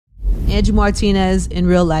Angie Martinez in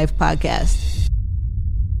Real Life podcast.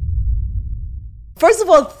 First of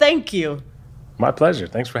all, thank you. My pleasure.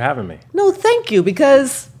 Thanks for having me. No, thank you,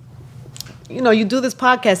 because you do this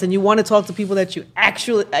podcast and you want to talk to people that you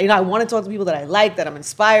actually, I want to talk to people that I like, that I'm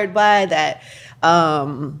inspired by, that,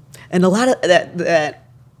 and a lot of that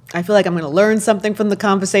I feel like I'm going to learn something from the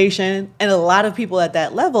conversation. And a lot of people at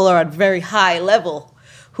that level are at very high level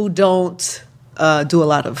who don't do a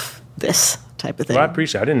lot of this type of thing. Well, I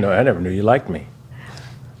appreciate it. I never knew you liked me.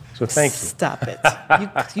 So thank you. Stop it.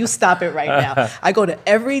 You stop it right now. I go to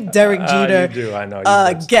every Derek Jeter you do. I know.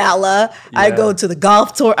 gala. Yeah. I go to the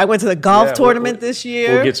golf tour. I went to the golf tournament this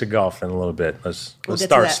year. We'll get to golf in a little bit. Let's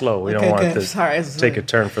start slow. We don't want to take a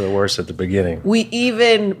turn for the worse at the beginning. We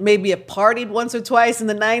even maybe partied once or twice in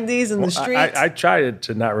the 90s in the streets. I tried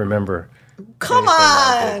to not remember. Come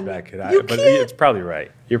on. But it's probably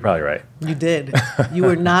right. You're probably right. You did. You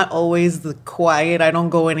were not always the quiet, I don't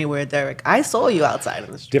go anywhere, Derek. I saw you outside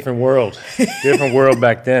in the street. Different world. Different world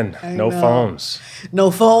back then. No phones. No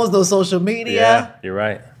phones, no social media. Yeah, you're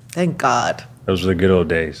right. Thank God. Those were the good old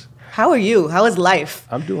days. How are you? How is life?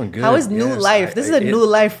 I'm doing good. How is new life? This is a new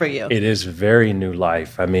life for you. It is very new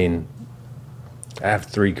life. I mean, I have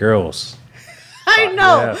 3 girls. I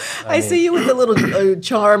know. I see you with the little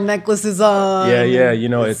charm necklaces on. Yeah.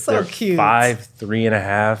 It's so cute. 5,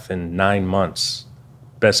 3.5, and 9 months.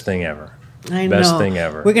 Best thing ever. I know. Best thing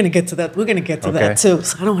ever. We're gonna get to that. We're gonna get to that too.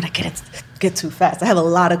 So I don't want to get too fast. I have a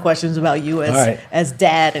lot of questions about you as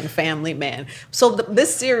dad and family man. So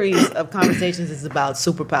this series of conversations is about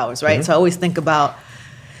superpowers, right? Mm-hmm. So I always think about.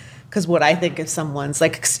 Because what I think if someone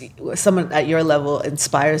at your level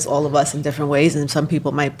inspires all of us in different ways, and some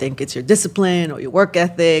people might think it's your discipline or your work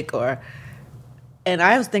ethic, and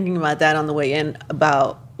I was thinking about that on the way in,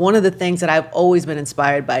 about one of the things that I've always been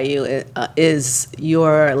inspired by you is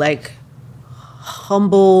your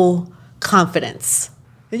humble confidence.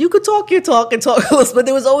 And you could talk your talk and talk, but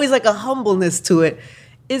there was always a humbleness to it.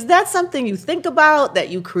 Is that something you think about, that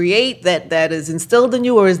you create, that is instilled in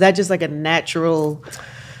you, or is that just a natural?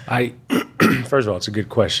 First of all, it's a good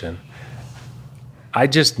question. I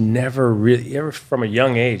just never really, from a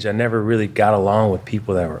young age, I never really got along with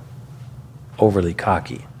people that were overly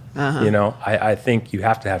cocky. Uh-huh. I think you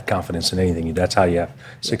have to have confidence in anything. That's how you have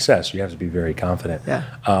success. You have to be very confident. Yeah.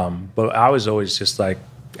 But I was always just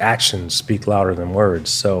actions speak louder than words.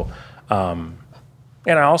 So,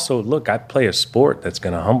 and I also, I play a sport that's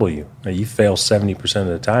going to humble you. You fail 70% of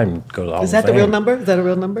the time, you go to the Hall of Fame. Is that the real number? Is that a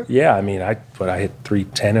real number? Yeah, I mean, I hit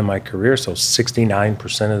 310 in my career, so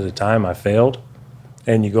 69% of the time I failed,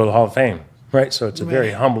 and you go to the Hall of Fame, right? So it's a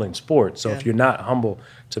very humbling sport. So if you're not humble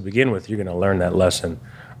to begin with, you're going to learn that lesson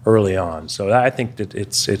early on. So I think that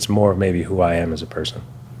it's more maybe who I am as a person.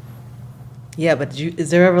 Yeah, but is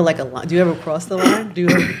there ever a line? Do you ever cross the line?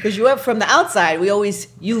 Because you have, from the outside,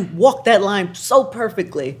 you walk that line so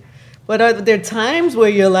perfectly. But are there times where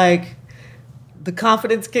you're the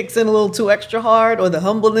confidence kicks in a little too extra hard, or the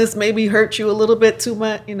humbleness maybe hurts you a little bit too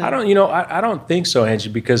much? I don't think so, Angie,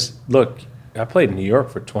 because look, I played in New York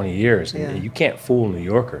for 20 years, and you can't fool New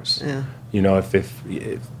Yorkers. Yeah.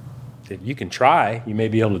 If you can try, you may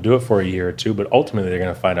be able to do it for a year or two, but ultimately they're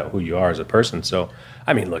going to find out who you are as a person. So,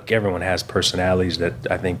 I mean, look, everyone has personalities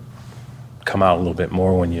that I think come out a little bit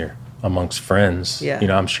more when you're amongst friends. Yeah.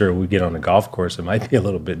 I'm sure we get on the golf course, it might be a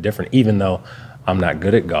little bit different, even though I'm not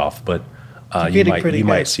good at golf, but you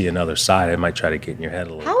might see another side. It might try to get in your head a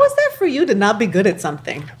little bit. How is that for you to not be good at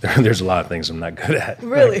something? There's a lot of things I'm not good at.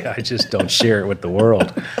 Really? I just don't share it with the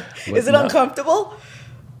world. Is it uncomfortable?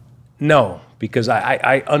 No, because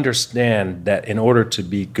I understand that in order to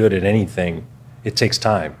be good at anything, it takes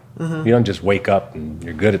time. Mm-hmm. You don't just wake up and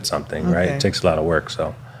you're good at something, right? It takes a lot of work,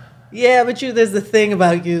 so. Yeah, but there's the thing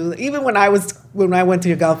about you. Even when I went to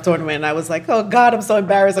your golf tournament, I was like, oh God, I'm so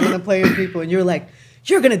embarrassed. I'm going to play with people. And you're like,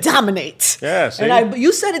 you're going to dominate. Yeah, see? And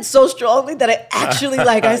you said it so strongly that I actually,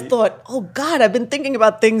 I thought, oh God, I've been thinking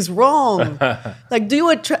about things wrong. Do you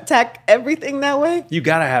attack everything that way? You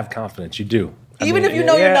got to have confidence. You do. Even if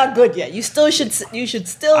you're not good yet, you should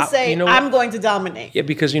still say, I'm going to dominate. Yeah,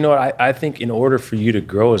 because you know what? I think in order for you to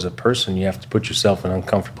grow as a person, you have to put yourself in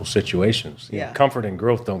uncomfortable situations. Yeah. Comfort and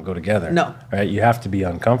growth don't go together. No. Right? You have to be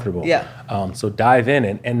uncomfortable. Yeah. So dive in,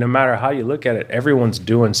 and no matter how you look at it, everyone's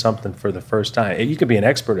doing something for the first time. You could be an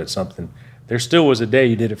expert at something. There still was a day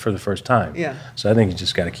you did it for the first time. Yeah. So I think you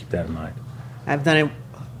just got to keep that in mind. I've done it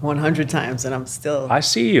 100 times, and I'm still. I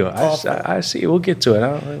see you. I see you. We'll get to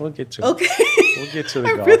it. We'll get to it. Okay. We'll get to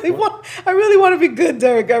the golf. I really want to be good,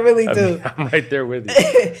 Derek. I really do. I'm right there with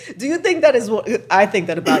you. Do you think that is what I think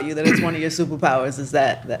that about you? That it's one of your superpowers is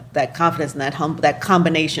that confidence and that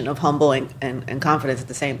combination of humble and confidence at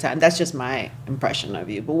the same time. That's just my impression of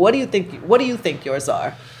you. But what do you think yours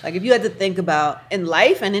are? Like if you had to think about in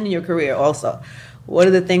life and in your career also, what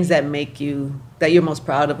are the things that you're most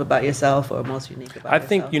proud of about yourself or most unique about yourself?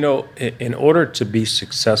 I think, in order to be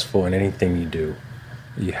successful in anything you do,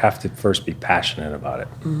 you have to first be passionate about it.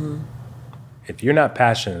 Mm-hmm. If you're not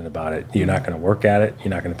passionate about it, you're not going to work at it. You're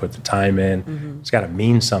not going to put the time in. Mm-hmm. It's got to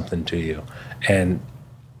mean something to you. And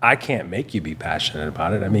I can't make you be passionate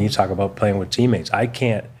about it. I mean, you talk about playing with teammates. I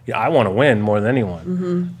want to win more than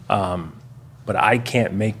anyone. Mm-hmm. But I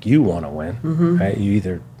can't make you want to win. Mm-hmm. Right? You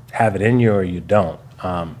either have it in you or you don't.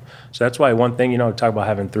 So that's why one thing, talk about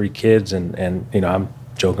having 3 kids and I'm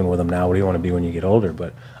joking with them now, what do you want to be when you get older?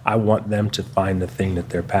 But I want them to find the thing that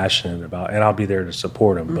they're passionate about, and I'll be there to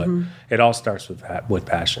support them. Mm-hmm. But it all starts with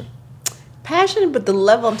passion. Passion, but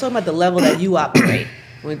I'm talking about the level that you operate,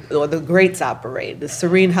 or the greats operate.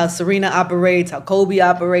 How Serena operates, how Kobe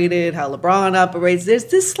operated, how LeBron operates. There's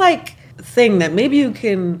this thing that maybe you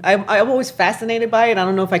can. I'm always fascinated by it. I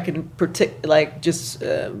don't know if I can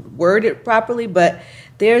word it properly, but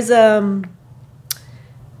there's a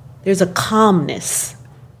calmness.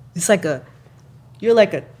 It's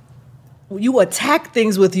you attack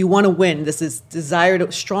things with you want to win. This is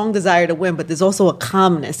strong desire to win, but there's also a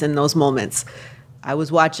calmness in those moments. I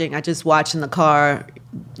just watched in the car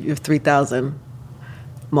your 3,000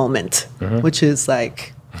 moment, mm-hmm. which is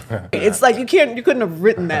it's like you couldn't have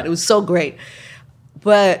written that. It was so great.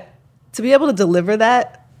 But to be able to deliver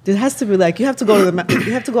that, it has to be you have to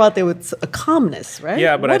go out there with a calmness, right?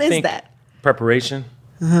 Yeah, but what I think is that? Preparation,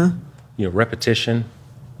 repetition.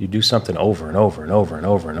 You do something over and over and over and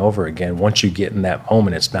over and over again. Once you get in that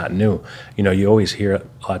moment, it's not new. You always hear a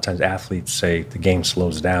lot of times athletes say the game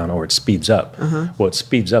slows down or it speeds up. Uh-huh. Well, it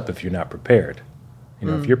speeds up if you're not prepared.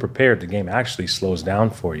 If you're prepared, the game actually slows down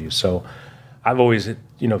for you. So I've always,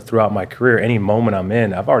 throughout my career, any moment I'm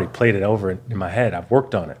in, I've already played it over in my head. I've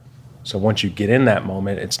worked on it. So once you get in that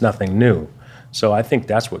moment, it's nothing new. So I think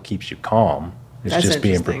that's what keeps you calm. It's just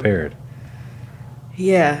being prepared.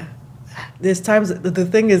 Yeah. There's times, the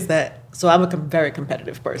thing is that, so I'm a very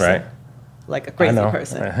competitive person. Right. Like a crazy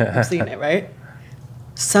person. I've seen it, right?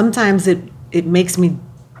 Sometimes it makes me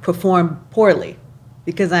perform poorly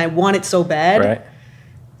because I want it so bad. Right.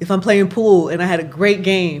 If I'm playing pool and I had a great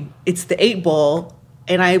game, it's the 8 ball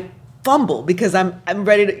and I fumble because I'm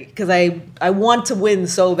ready to, because I want to win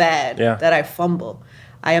so bad that I fumble.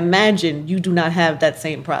 I imagine you do not have that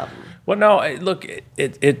same problem. Well, no, look,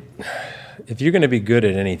 if you're going to be good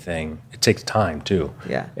at anything, it takes time too.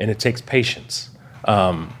 Yeah. And it takes patience.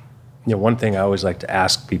 One thing I always like to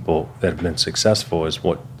ask people that have been successful is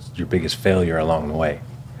what's your biggest failure along the way?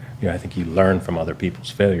 I think you learn from other people's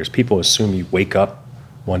failures. People assume you wake up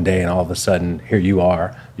one day and all of a sudden, here you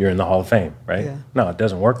are, you're in the Hall of Fame, right? Yeah. No, it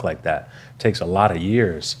doesn't work like that. It takes a lot of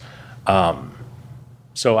years.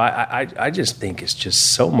 So I just think it's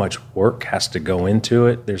just so much work has to go into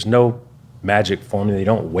it. There's no magic formula. You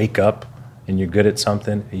don't wake up and you're good at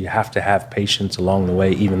something. You have to have patience along the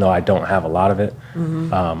way, even though I don't have a lot of it.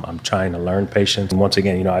 Mm-hmm. I'm trying to learn patience. And once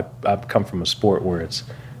again, I've come from a sport where it's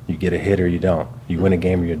you get a hit or you don't. You win a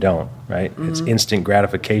game or you don't, right? Mm-hmm. It's instant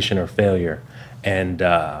gratification or failure. And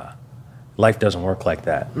life doesn't work like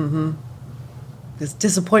that. Mm-hmm. There's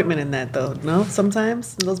disappointment in that, though, no?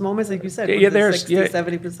 Sometimes, in those moments, like you said, there's 60,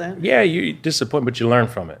 70%? Yeah, you're disappointed, but you learn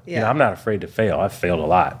from it. Yeah. I'm not afraid to fail. I've failed a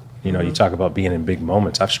lot. You talk about being in big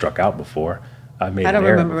moments. I've struck out before. I don't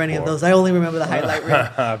remember any of those. I only remember the highlight reel.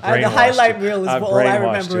 The highlight reel is all I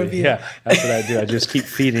remember of you. Yeah, that's what I do. I just keep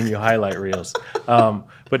feeding you highlight reels.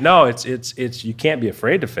 But no, it's you can't be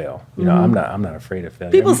afraid to fail. I'm not afraid of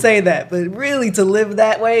failure. People say that, but really to live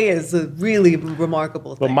that way is a really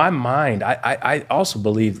remarkable thing. But my mind, I also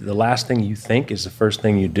believe the last thing you think is the first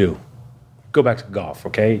thing you do. Go back to golf,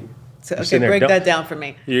 okay? So, break that down for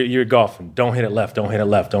me. You're golfing. Don't hit it left. Don't hit it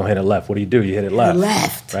left. Don't hit it left. What do? You hit it left.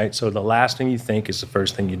 Left. Right? So the last thing you think is the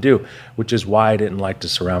first thing you do, which is why I didn't like to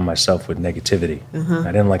surround myself with negativity. Uh-huh.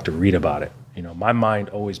 I didn't like to read about it. My mind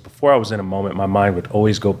always, before I was in a moment, my mind would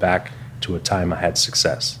always go back to a time I had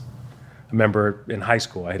success. I remember in high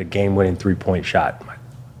school, I had a game-winning 3-point shot my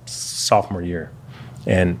sophomore year.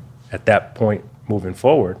 And at that point, moving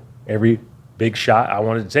forward, every big shot, I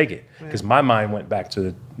wanted to take it because my mind went back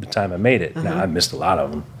to the time I made it. Uh-huh. Now, I missed a lot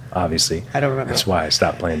of them, obviously. I don't remember. That's why I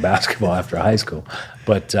stopped playing basketball after high school.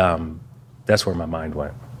 But that's where my mind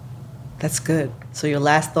went. That's good. So your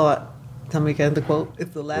last thought, tell me again the quote.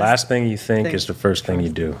 It's the last thing you think is the first thing you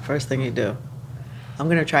do. First thing you do. I'm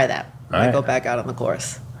going to try that when I go back out on the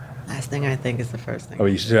course. Last thing I think is the first thing. Oh,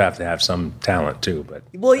 you still have to have some talent too, but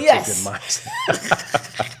well, yes.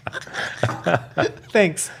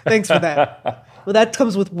 Thanks for that. Well, that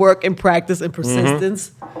comes with work and practice and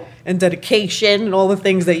persistence and dedication and all the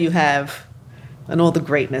things that you have and all the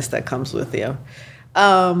greatness that comes with you.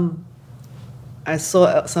 I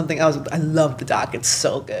saw something else. I love the doc. It's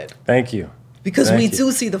so good. Thank you. Because we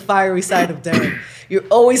do see the fiery side of Derek. You're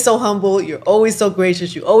always so humble. You're always so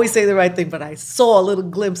gracious. You always say the right thing. But I saw a little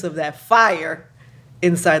glimpse of that fire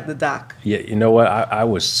inside the doc. Yeah, you know what? I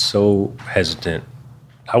was so hesitant.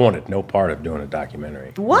 I wanted no part of doing a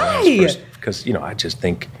documentary. Why? Because, I just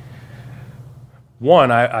think,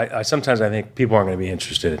 one, I sometimes I think people aren't going to be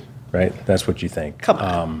interested, right? That's what you think. Come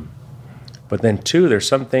on. But then, two, there's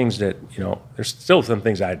some things that, there's still some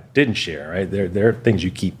things I didn't share, right? There are things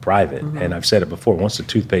you keep private. Mm-hmm. And I've said it before, once the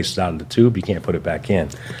toothpaste is out of the tube, you can't put it back in.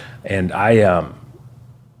 And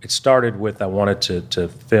it started with I wanted to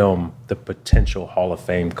film the potential Hall of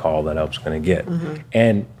Fame call that I was going to get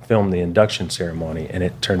and film the induction ceremony. And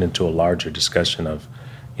it turned into a larger discussion of,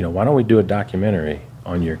 why don't we do a documentary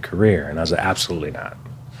on your career? And I was like, absolutely not.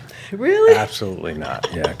 Really? Absolutely not.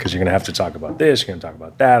 Yeah, because you're going to have to talk about this, you're going to talk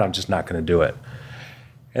about that. I'm just not going to do it.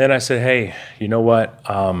 And then I said, hey, you know what?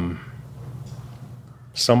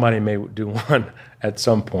 Somebody may do one at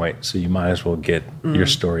some point, so you might as well get your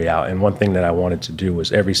story out. And one thing that I wanted to do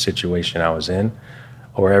was every situation I was in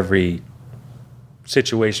or every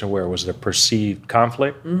situation where it was a perceived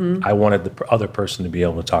conflict, I wanted the other person to be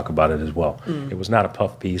able to talk about it as well. It was not a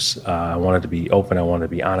puff piece. I wanted to be open. I wanted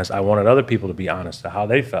to be honest. I wanted other people to be honest to how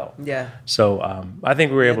they felt. Yeah. So I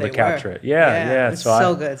think we were able to capture it. Yeah. It's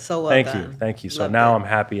so good. So well done. Thank you. So now I'm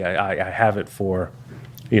happy. I have it for,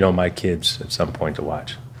 my kids at some point to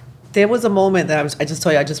watch. There was a moment that I just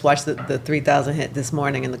told you, I just watched the 3,000 hit this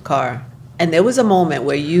morning in the car. And there was a moment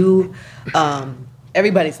where you,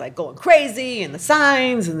 everybody's like going crazy and the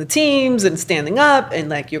signs and the teams and standing up and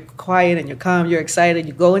like you're quiet and you're calm, you're excited.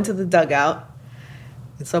 You go into the dugout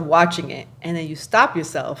and so I'm watching it and then you stop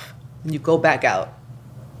yourself and you go back out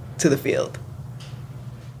to the field.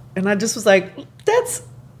 And I just was like, that's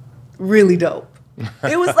really dope.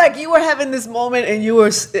 It was like you were having this moment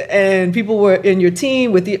and people were in your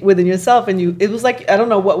team within yourself and it was like, I don't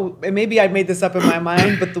know what, maybe I made this up in my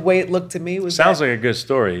mind, but the way it looked to me was Sounds like a good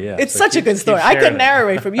story, yeah. It's such a good story. I could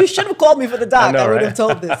narrate from you. You should have called me for the doc. I would have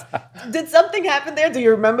told this. Did something happen there? Do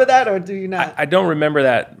you remember that or do you not? I don't remember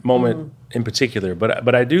that moment in particular,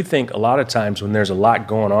 but I do think a lot of times when there's a lot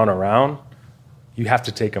going on around, you have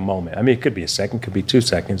to take a moment. I mean, it could be a second, could be 2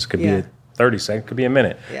 seconds, could be 30 seconds, could be a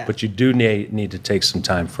minute. Yeah. But you do need to take some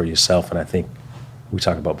time for yourself. And I think we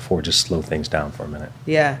talked about before, just slow things down for a minute.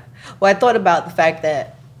 Yeah. Well, I thought about the fact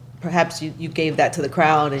that perhaps you gave that to the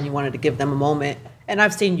crowd and you wanted to give them a moment. And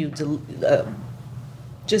I've seen you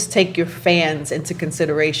just take your fans into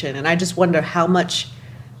consideration. And I just wonder how much,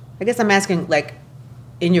 I guess I'm asking, like,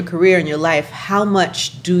 in your career, in your life, how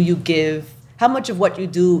much do you give, how much of what you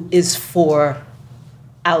do is for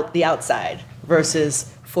the outside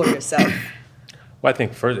versus for yourself? Well, I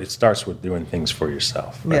think first it starts with doing things for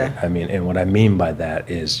yourself, right? Yeah. I mean, and what I mean by that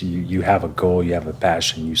is you have a goal, you have a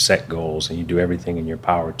passion, you set goals, and you do everything in your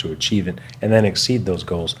power to achieve it and then exceed those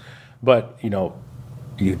goals. But, you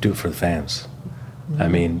do it for the fans. I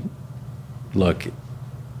mean, look,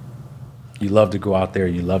 you love to go out there,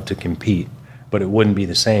 you love to compete, but it wouldn't be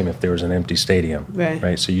the same if there was an empty stadium,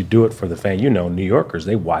 right? So you do it for the fan. New Yorkers,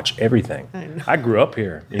 they watch everything. I grew up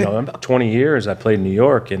here. I'm 20 years. I played in New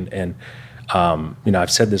York, and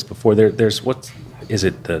I've said this before. There's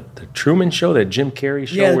the Truman Show, that Jim Carrey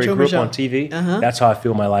show where he grew up on TV? That's how I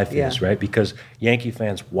feel my life is, right? Because Yankee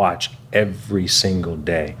fans watch every single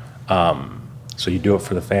day. So you do it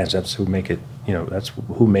for the fans. That's who make it. That's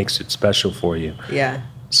who makes it special for you. Yeah.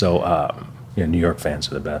 So. New York fans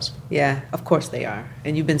are the best. Yeah, of course they are.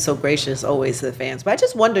 And you've been so gracious always to the fans. But I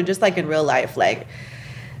just wonder, just like in real life, like,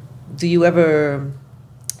 do you ever,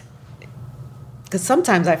 because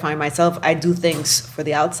sometimes I find myself, I do things for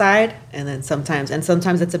the outside, and then sometimes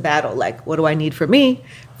it's a battle. Like, what do I need for me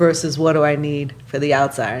versus what do I need for the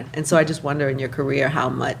outside? And so I just wonder in your career, how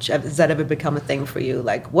much, has that ever become a thing for you?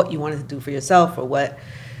 Like, what you wanted to do for yourself or what?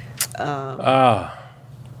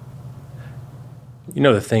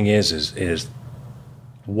 The thing is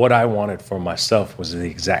what I wanted for myself was the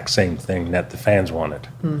exact same thing that the fans wanted.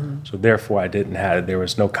 So therefore there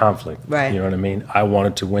was no conflict. Right. You know what I mean? I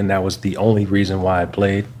wanted to win. That was the only reason why I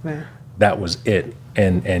played. Right. That was it.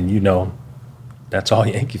 And that's all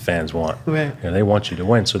Yankee fans want. Right. They want you to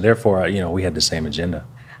win. So therefore, we had the same agenda.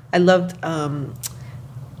 I loved,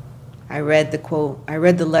 I read the quote, I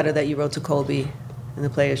read the letter that you wrote to Kobe in the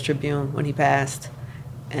Players Tribune when he passed,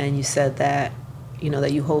 and you said that,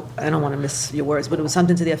 that you hope, I don't want to miss your words, but it was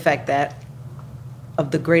something to the effect that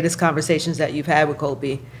of the greatest conversations that you've had with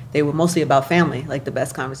Kobe, they were mostly about family, like the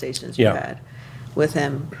best conversations you had with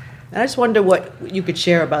him. And I just wonder what you could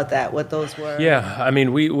share about that, what those were. Yeah, I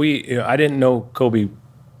mean, I didn't know Kobe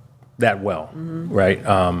that well, right?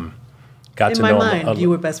 Got to know him. In my mind, you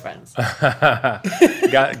were best friends.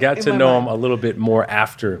 got to know him a little bit more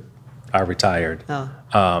after I retired. Oh.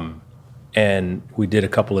 And we did a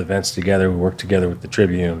couple events together. We worked together with the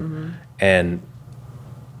Tribune. And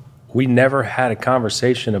we never had a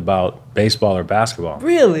conversation about baseball or basketball.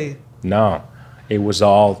 Really? No. It was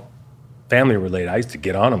all family related. I used to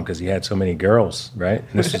get on him because he had so many girls, right?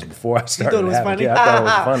 And this was before I started. You thought it was funny? Yeah, I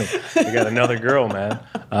thought it was funny. I got another girl, man.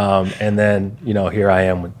 And then, here I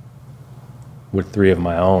am with 3 of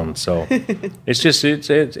my own. So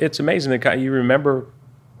it's amazing that you remember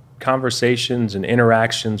conversations and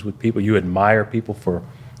interactions with people. You admire people for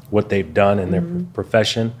what they've done in their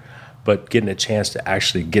profession, but getting a chance to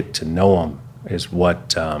actually get to know them is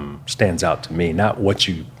what stands out to me. Not what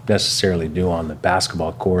you necessarily do on the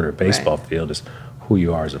basketball court or baseball field, is who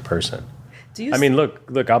you are as a person.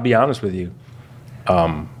 Look, I'll be honest with you.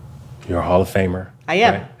 You're a Hall of Famer. I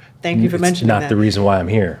am. Right? Thank you for mentioning that. It's not the reason why I'm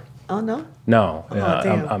here. Oh, no? No,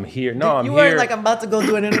 I'm here. No, I'm here. You weren't like, I'm about to go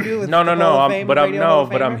do an interview with No.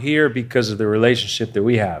 But I'm here because of the relationship that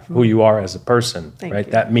we have, who you are as a person, Thank right?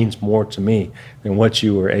 you. That means more to me than what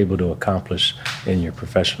you were able to accomplish in your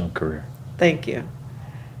professional career. Thank you.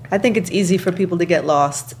 I think it's easy for people to get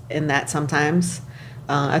lost in that sometimes.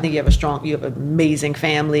 I think you have an amazing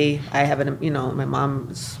family. I have my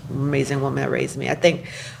mom's an amazing woman that raised me. I think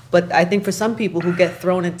for some people who get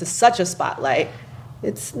thrown into such a spotlight,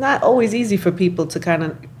 it's not always easy for people to kind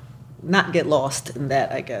of not get lost in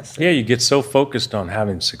that, I guess. Yeah, you get so focused on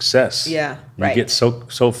having success. Yeah, you get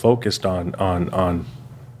so focused on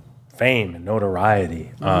fame and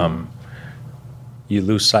notoriety. You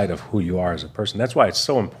lose sight of who you are as a person. That's why it's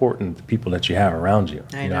so important, the people that you have around you.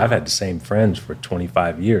 I know. I've had the same friends for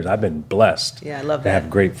 25 years. I've been blessed I love to have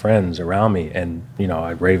great friends around me. And,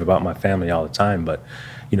 I rave about my family all the time. But,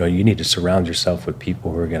 you need to surround yourself with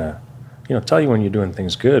people who are going to, tell you when you're doing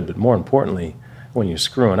things good. But more importantly, when you're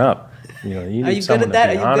screwing up, you need someone to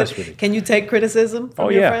be honest with you. Can you take criticism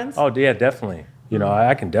from your friends? Oh, yeah, definitely.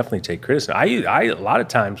 I can definitely take criticism. I a lot of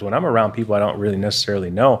times when I'm around people I don't really necessarily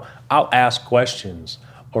know, I'll ask questions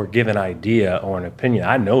or give an idea or an opinion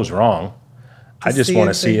I know is wrong. I just want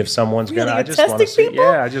to see if someone's gonna. I just want to see. People?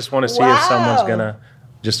 Yeah, I just want to see if someone's gonna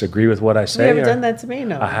just agree with what I say. You haven't done that to me,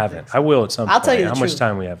 no. I haven't. I will at some point. I'll tell you how much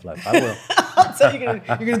time we have left. I will. So you're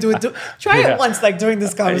gonna do it. Try it once, like during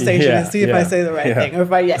this conversation, and see if I say the right thing, or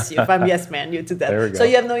if I'm yes man, you do that. There we go. So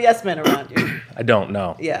you have no yes men around you. I don't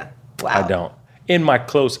know. Yeah. Wow. I don't. In my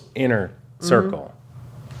close inner circle.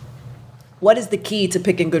 What is the key to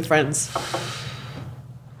picking good friends?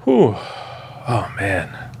 Whew. Oh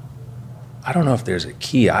man. I don't know if there's a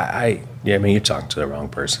key. You're talking to the wrong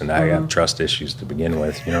person. I have trust issues to begin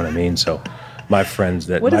with. You know what I mean? So my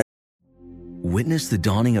friends Witness the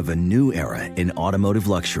dawning of a new era in automotive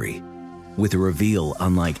luxury with a reveal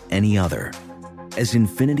unlike any other as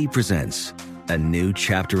Infiniti presents a new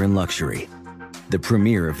chapter in luxury, the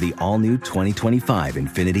premiere of the all-new 2025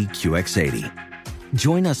 Infiniti QX80.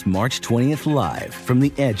 Join us March 20th live from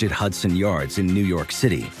the Edge at Hudson Yards in New York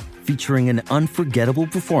City, featuring an unforgettable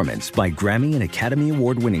performance by Grammy and Academy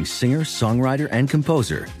Award-winning singer, songwriter, and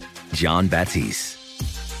composer, Jon Batiste.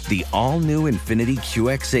 The all-new Infiniti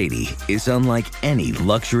QX80 is unlike any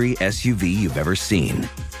luxury SUV you've ever seen.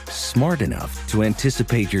 Smart enough to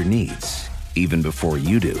anticipate your needs, even before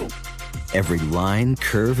you do. Every line,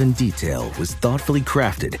 curve, and detail was thoughtfully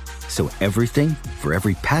crafted, so everything for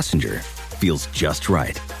every passenger feels just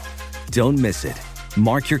right. Don't miss it.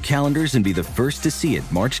 Mark your calendars and be the first to see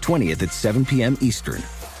it March 20th at 7 p.m. Eastern,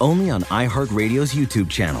 only on iHeartRadio's YouTube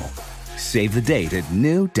channel. Save the date at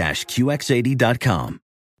new-QX80.com.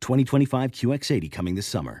 2025 QX80 coming this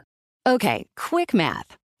summer. Okay, quick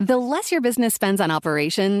math. The less your business spends on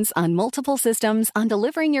operations, on multiple systems, on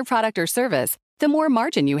delivering your product or service, the more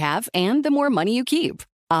margin you have and the more money you keep.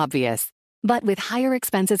 Obvious. But with higher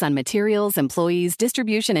expenses on materials, employees,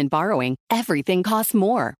 distribution, and borrowing, everything costs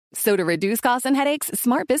more. So to reduce costs and headaches,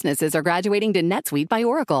 smart businesses are graduating to NetSuite by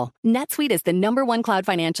Oracle. NetSuite is the #1 cloud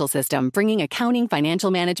financial system, bringing accounting, financial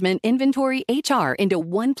management, inventory, HR into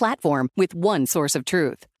one platform with one source of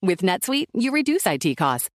truth. With NetSuite, you reduce IT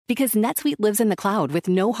costs because NetSuite lives in the cloud with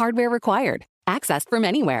no hardware required, accessed from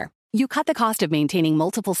anywhere. You cut the cost of maintaining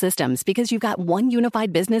multiple systems because you've got one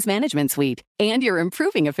unified business management suite. And you're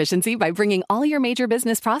improving efficiency by bringing all your major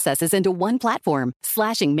business processes into one platform,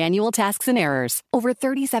 slashing manual tasks and errors. Over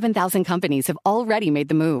 37,000 companies have already made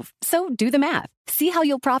the move. So do the math. See how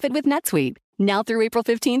you'll profit with NetSuite. Now through April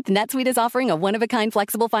 15th, NetSuite is offering a one-of-a-kind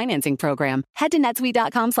flexible financing program. Head to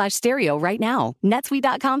netsuite.com/stereo right now.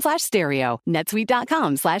 netsuite.com/stereo.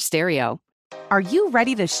 netsuite.com/stereo. Are you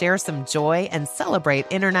ready to share some joy and celebrate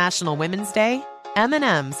International Women's Day?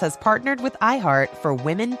 M&M's has partnered with iHeart for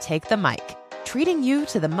Women Take the Mic, treating you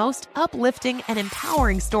to the most uplifting and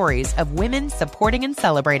empowering stories of women supporting and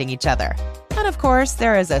celebrating each other. And of course,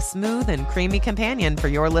 there is a smooth and creamy companion for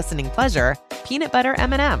your listening pleasure, peanut butter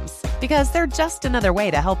M&Ms, because they're just another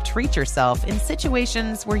way to help treat yourself in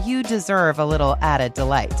situations where you deserve a little added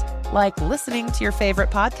delight, like listening to your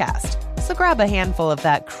favorite podcast. So grab a handful of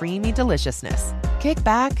that creamy deliciousness. Kick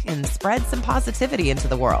back and spread some positivity into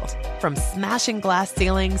the world. From smashing glass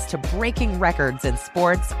ceilings to breaking records in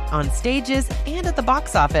sports, on stages, and at the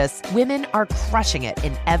box office, women are crushing it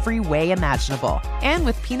in every way imaginable. And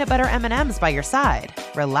with peanut butter M&Ms by your side,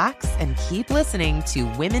 relax and keep listening to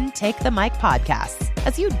Women Take the Mic podcasts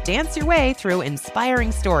as you dance your way through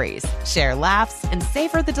inspiring stories, share laughs, and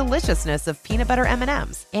savor the deliciousness of peanut butter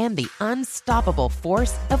M&Ms and the unstoppable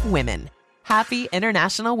force of women. Happy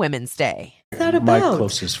International Women's Day. What's that about? My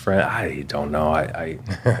closest friend, I don't know. I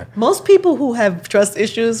Most people who have trust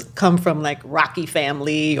issues come from like rocky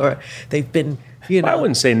family, or they've been, you know. I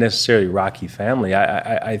wouldn't say necessarily rocky family.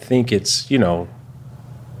 I think it's, you know,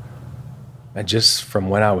 just from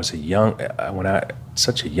when I was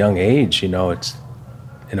such a young age, you know, it's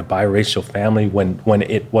in a biracial family when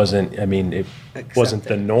it wasn't, I mean, it wasn't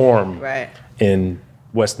the norm right. in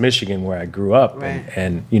West Michigan where I grew up, right.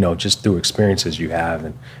 and you know, just through experiences you have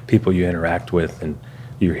and people you interact with, and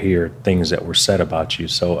you hear things that were said about you.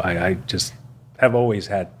 So I just have always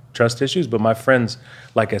had trust issues. But my friends,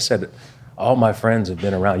 like I said, all my friends have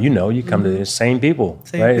been around. You know, you come to the same people,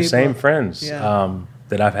 right? People. Same friends Yeah.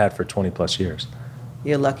 that I've had for 20 plus years.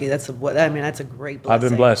 You're lucky. That's a great blessing. I've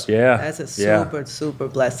been blessed, yeah. That's a super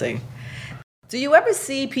blessing. Do you ever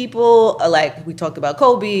see people, like we talked about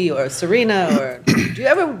Kobe or Serena, or do you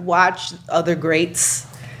ever watch other greats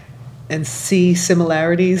and see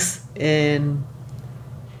similarities in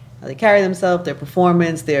how they carry themselves, their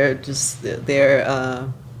performance, their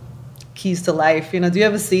keys to life? You know, do you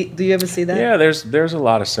ever see that? Yeah, there's a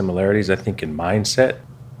lot of similarities, I think, in mindset.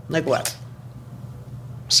 Like what?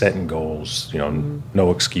 Setting goals, you know,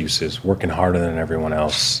 no excuses, working harder than everyone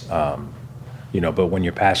else. You know, but when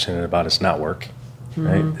you're passionate about it's not work,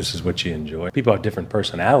 right? This is what you enjoy. People have different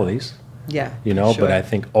personalities, Yeah. you know, sure. but I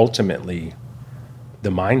think ultimately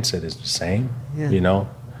the mindset is the same, Yeah. you know,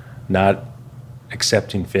 not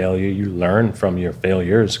accepting failure. You learn from your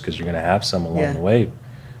failures because you're going to have some along the way,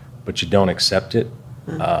 but you don't accept it.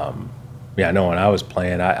 Yeah, I know when I was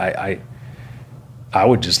playing, I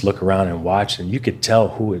would just look around and watch, and you could tell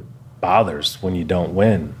who it bothers when you don't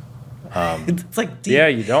win. It's like deep. Yeah,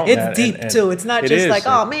 you don't. It's man. deep and too. It's not just like,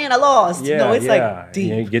 oh man, I lost. Yeah, no, it's yeah. like deep.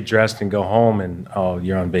 You know, you get dressed and go home, and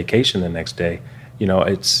you're on vacation the next day. You know,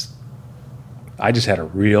 I just had a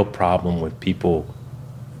real problem with people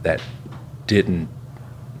that didn't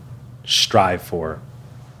strive for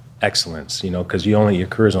excellence. You know, because your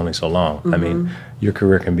career is only so long. I mean, your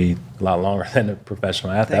career can be a lot longer than a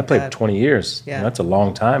professional athlete. Thank I played God. 20 years. Yeah. You know, that's a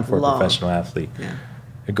long time for a professional athlete. Yeah.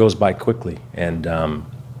 It goes by quickly, and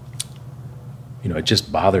you know, it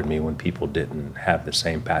just bothered me when people didn't have the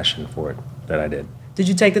same passion for it that I did. Did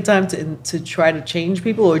you take the time to try to change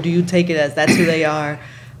people, or do you take it as that's who they are?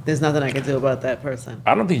 There's nothing I can do about that person.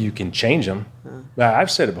 I don't think you can change them. I've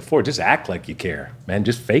said it before. Just act like you care, man.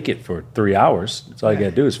 Just fake it for 3 hours. That's all you got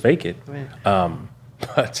to do is fake it. Right.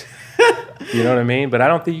 But you know what I mean? But I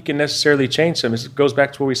don't think you can necessarily change them. It goes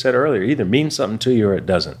back to what we said earlier. It either means something to you or it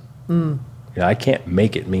doesn't. You know, I can't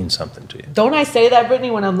make it mean something to you. Don't I say that,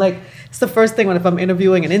 Brittany, when I'm like, it's the first thing if I'm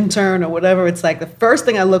interviewing an intern or whatever, it's like the first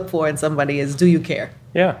thing I look for in somebody is, do you care?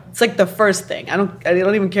 Yeah. It's like the first thing. I don't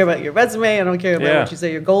even care about your resume. I don't care about what you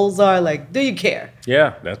say your goals are. Like, do you care?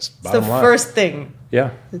 Yeah, that's bottom It's the line. first thing. Yeah.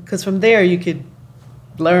 Because from there you could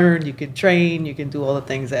learn, you could train, you can do all the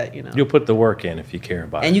things that, you know. You'll put the work in if you care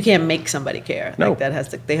about it. And you can't make somebody care. No.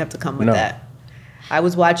 Like they have to come with No. that. I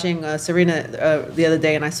was watching Serena the other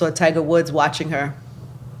day, and I saw Tiger Woods watching her,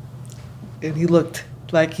 and he looked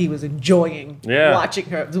like he was enjoying watching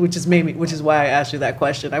her, which is why I asked you that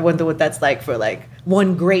question. I wonder what that's like for like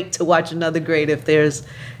one great to watch another great. If there's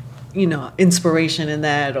inspiration in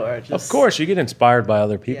that, or just? Of course, you get inspired by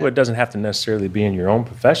other people. It doesn't have to necessarily be in your own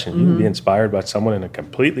profession. You can be inspired by someone in a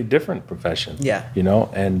completely different profession. Yeah.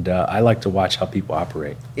 And I like to watch how people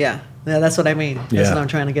operate. Yeah, that's what I mean. That's what I'm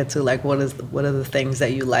trying to get to. Like, what are the things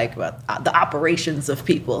that you like about the operations of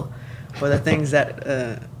people, or the things that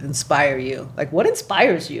inspire you? Like, what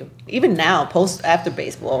inspires you? Even now, after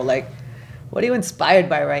baseball, like, what are you inspired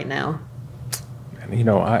by right now?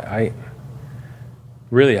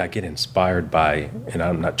 I get inspired by, and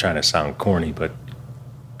I'm not trying to sound corny, but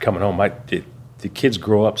coming home, the kids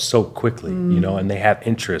grow up so quickly, and they have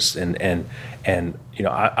interests, and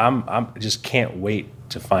I'm just can't wait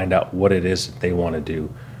to find out what it is that they want to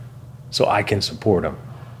do, so I can support them.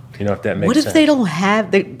 If that makes sense. What if they don't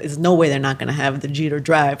have? There's no way they're not going to have the Jeter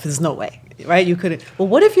drive. There's no way, right? You couldn't. Well,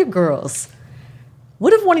 what if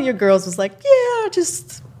What if one of your girls was like, yeah,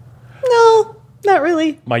 just no. Not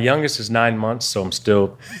really. My youngest is 9 months, so I'm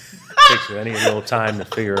still takes any little time to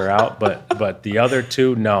figure her out. But the other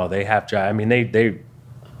two, no, they have to. I mean, they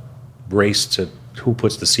race to who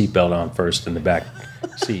puts the seatbelt on first in the back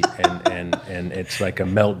seat, and it's like a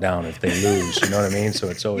meltdown if they lose. You know what I mean? So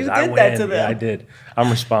it's always I win. That to them. Yeah, I did. I'm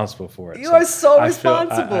responsible for it. You are so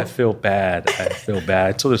responsible. I feel bad.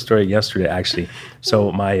 I told the story yesterday actually.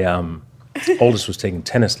 So my oldest was taking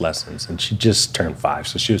tennis lessons, and she just turned 5,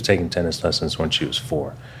 so she was taking tennis lessons when she was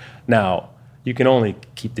 4. Now, you can only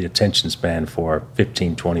keep the attention span for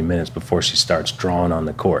 15, 20 minutes before she starts drawing on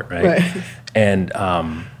the court, right? And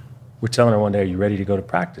we're telling her one day, are you ready to go to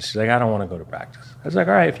practice? She's like, I don't want to go to practice. I was like,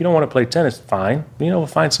 all right, if you don't want to play tennis, fine. We'll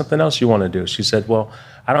find something else you want to do. She said, well,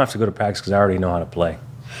 I don't have to go to practice because I already know how to play.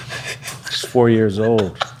 She's 4 years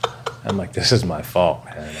old. I'm like, this is my fault,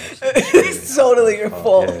 man. It's totally your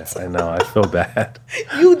fault. Yeah, I know. I feel bad.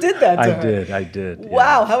 You did that to her. I did.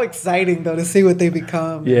 Wow, how exciting, though, to see what they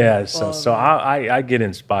become. Yeah, so I get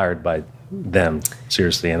inspired by them,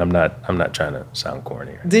 seriously, and I'm not trying to sound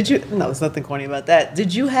corny. Did you? No, there's nothing corny about that.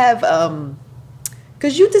 Did you have,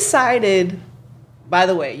 because you decided, by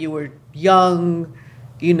the way, you were young,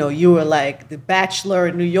 you were like the Bachelor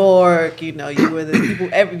in New York, you were the people,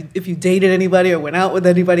 if you dated anybody or went out with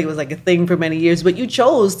anybody, it was like a thing for many years, but you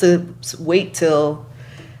chose to wait till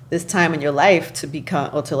this time in your life to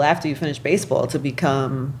become, or till after you finish baseball, to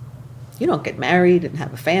become, get married and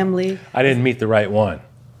have a family. I didn't meet the right one.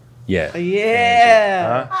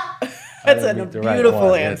 Yeah. Huh? That's a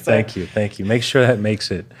beautiful answer. Yeah, thank you. Make sure that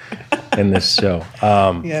makes it in this show.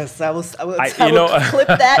 Yes, I will clip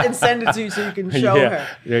that and send it to you so you can show her.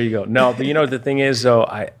 There you go. No, but the thing is, though,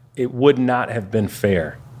 it would not have been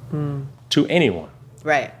fair to anyone.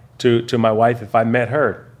 Right. To my wife if I met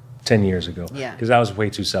her 10 years ago. Yeah. Because I was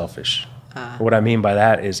way too selfish. What I mean by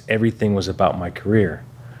that is everything was about my career,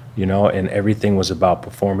 and everything was about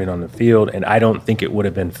performing on the field, and I don't think it would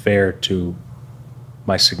have been fair to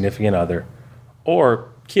my significant other or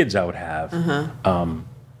kids I would have.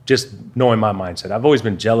 Just knowing my mindset. I've always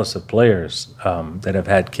been jealous of players that have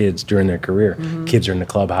had kids during their career. Kids are in the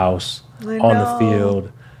clubhouse, on the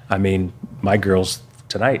field. I mean, my girls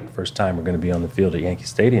tonight, first time, are going to be on the field at Yankee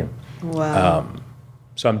Stadium. Wow.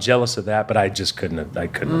 So I'm jealous of that, but I just couldn't have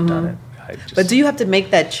done it. But do you have to make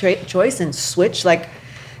that choice and switch? Like,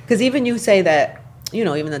 because even you say that,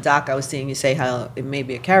 even the doc I was seeing, you say how it may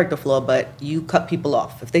be a character flaw, but you cut people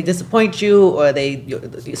off. If they disappoint you or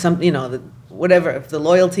whatever, if the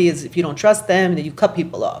loyalty is, if you don't trust them, then you cut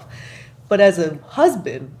people off. But as a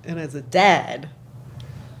husband and as a dad,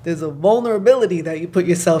 there's a vulnerability that you put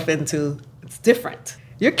yourself into. It's different.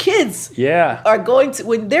 Your kids are going to,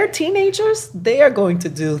 when they're teenagers, they are going to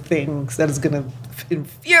do things that is going to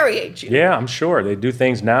infuriate you. Yeah, I'm sure. They do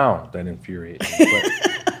things now that infuriate you.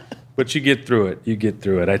 But you get through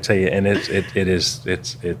it. I tell you, and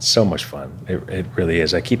it's so much fun. It really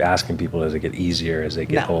is. I keep asking people, does it get easier as they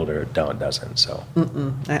get older? No, it doesn't. So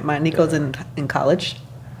my Nico's in college,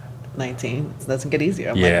 19. It doesn't get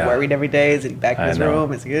easier. I'm like worried every day. Is he back in his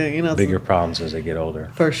room? Is he bigger problems as they get older?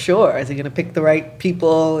 For sure. Is he going to pick the right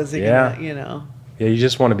people? Is he going to, Yeah, you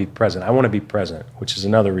just want to be present. I want to be present, which is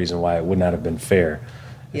another reason why it would not have been fair.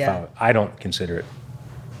 I don't consider it.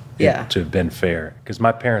 To have been fair, because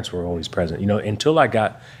my parents were always present. Until I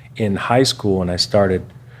got in high school and I started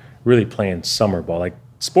really playing summer ball. Like,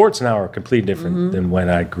 sports now are completely different than when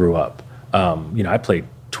I grew up. I played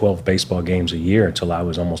 12 baseball games a year until I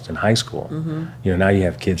was almost in high school. Now you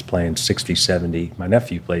have kids playing 60, 70. My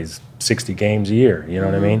nephew plays 60 games a year. You know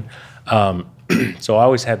what I mean? So I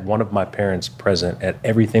always had one of my parents present at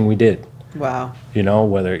everything we did. Wow.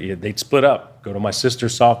 Whether they'd split up. Go to my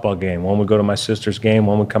sister's softball game. One would go to my sister's game.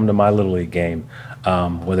 One would come to my Little League game.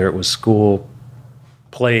 Whether it was school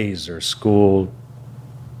plays or school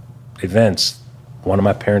events, one of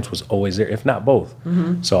my parents was always there, if not both.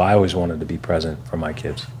 So I always wanted to be present for my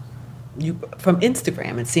kids. You from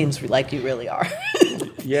Instagram, it seems like you really are.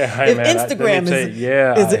 Yeah, if Instagram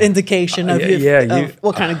is an indication of, of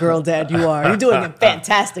what kind of girl dad you are. You're doing a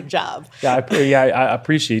fantastic job. I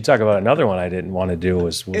appreciate you. Talk about another one I didn't want to do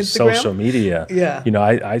was social media. Yeah. You know,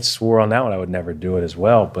 I swore on that one I would never do it as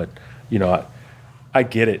well, but you know, I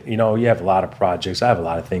get it. You know, you have a lot of projects. I have a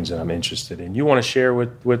lot of things that I'm interested in. You want to share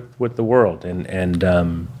with the world,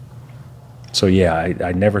 and so yeah,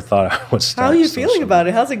 I never thought I would start. How are you feeling about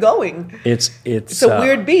it? How's it going? It's a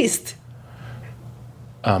weird beast.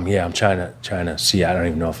 Yeah, I'm trying to see. I don't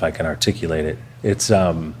even know if I can articulate it. It's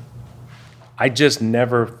I just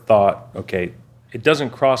never thought, okay, it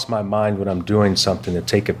doesn't cross my mind when I'm doing something to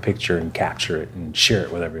take a picture and capture it and share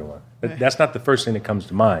it with everyone. Right. That's not the first thing that comes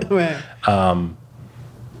to mind. Right.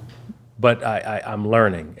 But I'm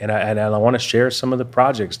learning, and I want to share some of the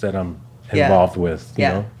projects that I'm involved with. You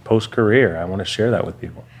know, post-career, I want to share that with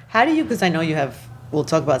people. How do you? Because I know you have. We'll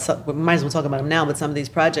talk about some. We might as well talk about them now. But some of these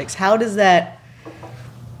projects, how does that?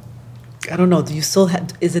 I don't know. Do you still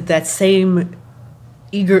have? Is it that same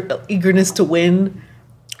eagerness to win?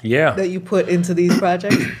 Yeah. That you put into these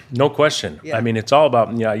projects? No question. Yeah. I mean, it's all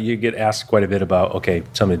about. You get asked quite a bit about. Okay,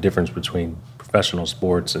 tell me the difference between professional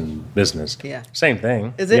sports and business. Yeah. Same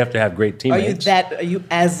thing. Is it? You have to have great teammates. Are you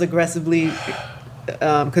as aggressively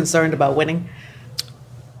concerned about winning?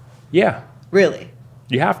 Yeah. Really?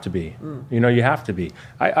 You have to be. You know, you have to be.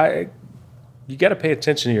 You got to pay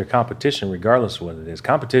attention to your competition, regardless of what it is.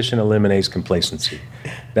 Competition eliminates complacency.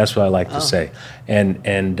 That's what I like to say.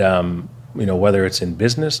 And you know, whether it's in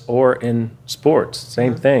business or in sports,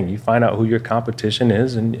 same thing. You find out who your competition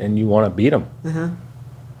is, and you want to beat them.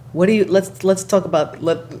 What do you? Let's talk about.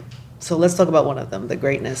 Let's talk about one of them. The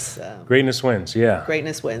Greatness. Greatness Wins. Yeah.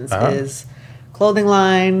 Greatness Wins is clothing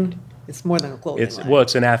line. It's more than a clothing line. Well,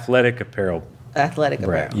 it's an athletic apparel. Athletic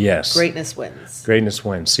apparel. Yes. Greatness Wins. Greatness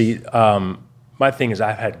Wins. See, my thing is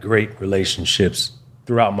I've had great relationships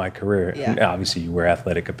throughout my career. Yeah. Obviously, you wear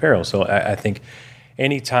athletic apparel, so I think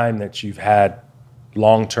any time that you've had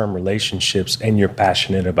long-term relationships and you're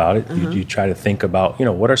passionate about it, you try to think about, you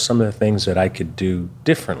know, what are some of the things that I could do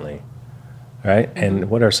differently, right? And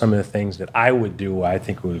what are some of the things that I would do I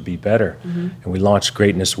think would be better? And we launched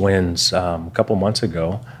Greatness Wins a couple months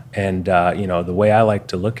ago, and you know, the way I like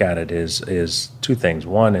to look at it is two things.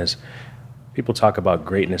 One is people talk about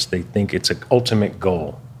greatness, they think it's an ultimate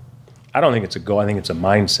goal. I don't think it's a goal, I think it's a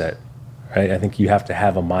mindset, right? I think you have to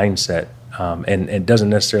have a mindset, and it doesn't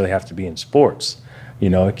necessarily have to be in sports. You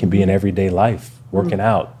know, it can be in everyday life, working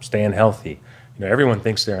out, staying healthy. You know, everyone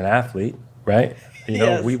thinks they're an athlete, right? You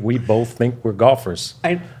know, we both think we're golfers.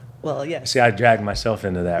 Yeah. See, I dragged myself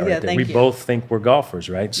into that right there. We both think we're golfers,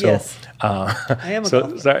 right? So, yes. I am a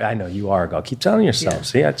golfer. Sorry, I know you are a golfer. Keep telling yourself. Yeah.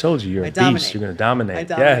 See, I told you, you're a beast. You're going to dominate. I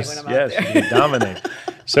dominate when I'm out there. You're going to dominate.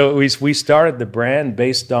 So we started the brand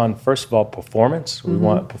based on, first of all, performance. We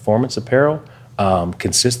want performance apparel,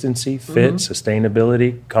 consistency, fit,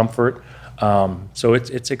 sustainability, comfort. So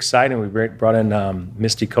it's exciting. We brought in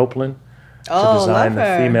Misty Copeland to design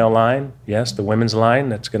the female line. Yes, the women's line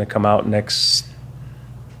that's going to come out next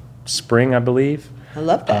spring, I believe. I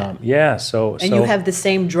love that. Yeah. So you have the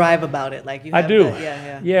same drive about it, like you have. I do.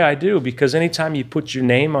 Yeah, I do, because anytime you put your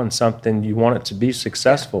name on something, you want it to be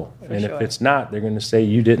successful, and if it's not, they're going to say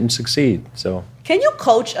you didn't succeed. So can you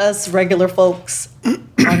coach us regular folks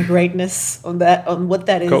on greatness, on what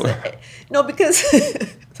that is? No, because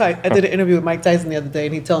sorry, I did an interview with Mike Tyson the other day,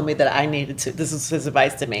 and he told me that I needed to. This is his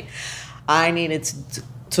advice to me. I needed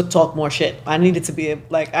to talk more shit. I needed to be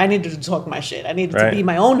I needed to talk my shit. I needed to be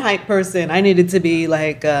my own hype person. I needed to be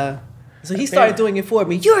like, so he started doing it for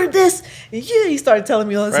me. You're this, he started telling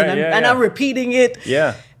me all this, and I'm repeating it.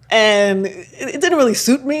 Yeah. And it didn't really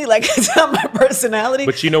suit me. Like, it's not my personality.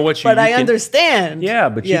 But you know what? I understand. Yeah,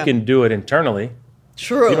 but you can do it internally.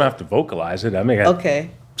 True. You don't have to vocalize it. I mean, I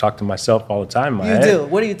talk to myself all the time in my head. Do?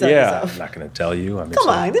 What do you tell yourself? I'm not going to tell you. Come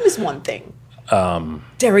on, give us one thing.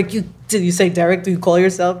 Derek, did you say Derek? Do you call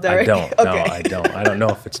yourself Derek? I don't. Okay. No, I don't. I don't know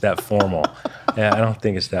if it's that formal. Yeah, I don't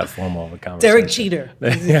think it's that formal of a conversation. Derek Cheater.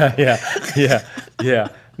 Yeah.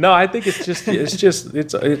 No, I think it's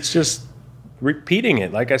just repeating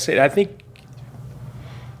it. Like I said, I think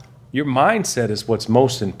your mindset is what's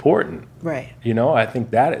most important. Right. You know, I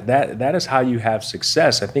think that is how you have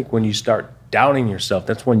success. I think when you start doubting yourself,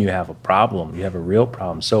 that's when you have a problem. You have a real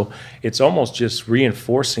problem. So it's almost just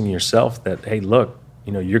reinforcing yourself that, hey, look,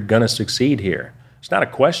 you know, you're going to succeed here. It's not a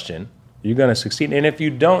question. You're going to succeed. And if you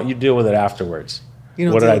don't, you deal with it afterwards.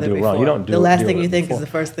 What did I do wrong? You don't do the last thing you think is the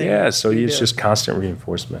first thing. Yeah, so it's just constant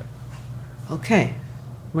reinforcement. Okay.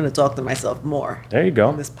 going to talk to myself more. There you go.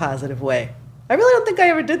 In this positive way. I really don't think I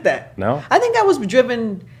ever did that. No? I think I was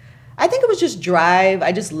driven, I think it was just drive.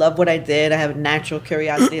 I just love what I did. I have a natural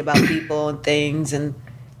curiosity about people and things. And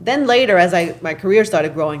then later, as my career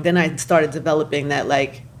started growing, then I started developing that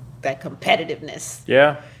competitiveness.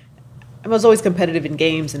 Yeah. I was always competitive in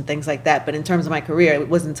games and things like that. But in terms of my career, it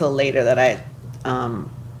wasn't until later that I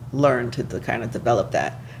learned to kind of develop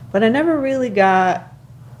that. But I never really got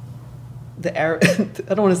I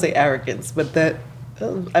don't want to say arrogance, but that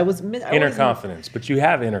inner confidence. But you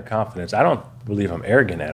have inner confidence. I don't believe I'm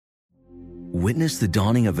arrogant at it. Witness the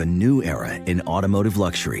dawning of a new era in automotive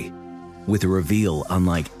luxury with a reveal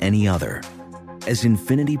unlike any other as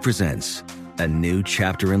Infiniti presents a new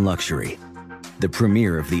chapter in luxury, the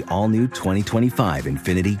premiere of the all-new 2025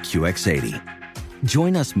 Infiniti QX80.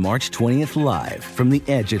 Join us March 20th live from the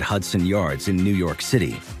Edge at Hudson Yards in New York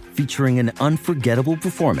City, featuring an unforgettable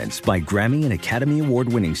performance by Grammy and Academy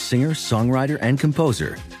Award-winning singer, songwriter, and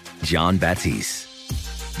composer, Jon Batiste.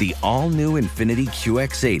 The all-new Infiniti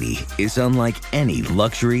QX80 is unlike any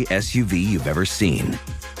luxury SUV you've ever seen.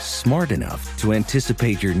 Smart enough to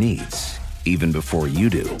anticipate your needs, even before you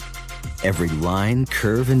do. Every line,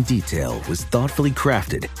 curve, and detail was thoughtfully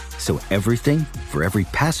crafted, so everything for every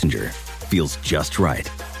passenger feels just right.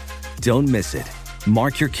 Don't miss it.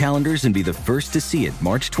 Mark your calendars and be the first to see it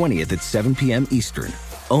March 20th at 7 p.m. Eastern,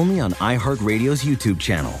 only on iHeartRadio's YouTube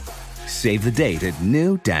channel. Save the date at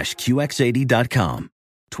new-QX80.com.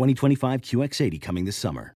 2025 QX80 coming this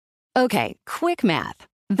summer. Okay, quick math.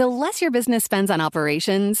 The less your business spends on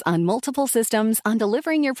operations, on multiple systems, on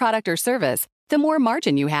delivering your product or service, the more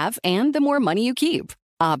margin you have and the more money you keep.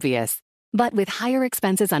 Obvious. But with higher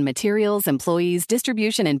expenses on materials, employees,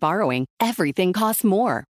 distribution, and borrowing, everything costs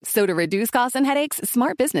more. So to reduce costs and headaches,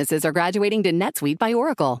 smart businesses are graduating to NetSuite by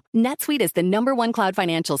Oracle. NetSuite is the #1 cloud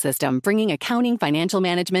financial system, bringing accounting, financial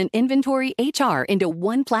management, inventory, HR into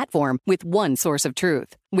one platform with one source of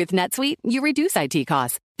truth. With NetSuite, you reduce IT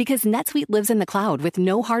costs because NetSuite lives in the cloud with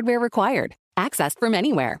no hardware required, accessed from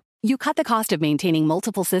anywhere. You cut the cost of maintaining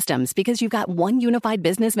multiple systems because you've got one unified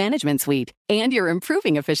business management suite. And you're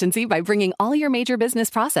improving efficiency by bringing all your major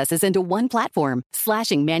business processes into one platform,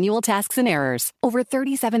 slashing manual tasks and errors. Over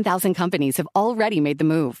 37,000 companies have already made the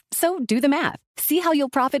move. So do the math. See how you'll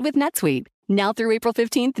profit with NetSuite. Now through April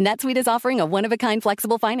 15th, NetSuite is offering a one-of-a-kind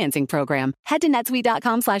flexible financing program. Head to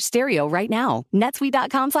netsuite.com/stereo right now.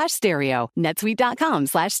 netsuite.com/stereo.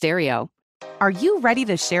 netsuite.com/stereo. Are you ready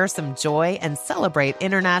to share some joy and celebrate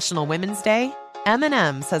International Women's Day?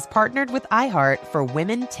 M&M's has partnered with iHeart for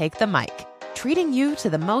Women Take the Mic, treating you to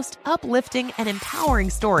the most uplifting and empowering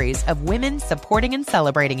stories of women supporting and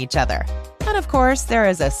celebrating each other. And of course, there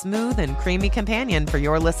is a smooth and creamy companion for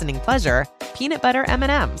your listening pleasure, peanut butter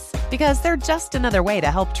M&M's, because they're just another way to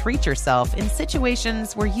help treat yourself in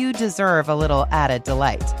situations where you deserve a little added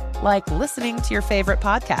delight, like listening to your favorite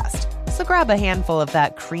podcast. So grab a handful of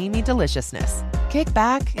that creamy deliciousness. Kick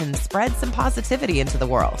back and spread some positivity into the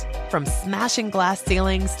world. From smashing glass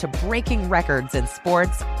ceilings to breaking records in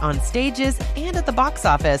sports, on stages, and at the box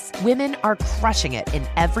office, women are crushing it in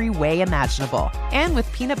every way imaginable. And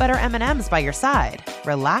with peanut butter M&M's by your side,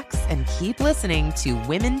 relax and keep listening to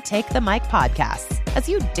Women Take the Mic podcasts as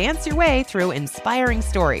you dance your way through inspiring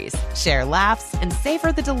stories, share laughs, and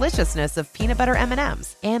savor the deliciousness of peanut butter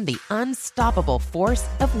M&M's and the unstoppable force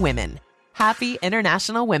of women. Happy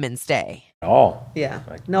International Women's Day. Yeah.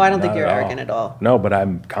 No, I don't think you're arrogant at all. No, but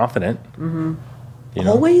I'm confident. Mm-hmm.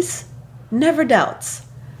 Always, never doubts.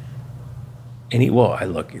 I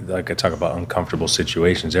talk about uncomfortable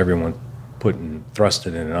situations. Everyone thrusted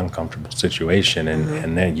in an uncomfortable situation,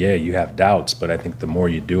 and then you have doubts. But I think the more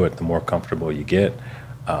you do it, the more comfortable you get.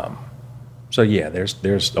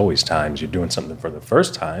 There's always times you're doing something for the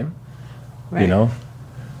first time, right.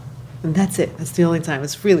 And that's it. That's the only time.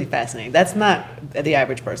 It's really fascinating. That's not the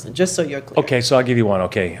average person, just so you're clear. Okay, so I'll give you one.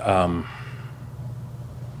 Okay.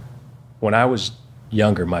 When I was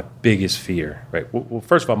younger, my biggest fear, right? Well,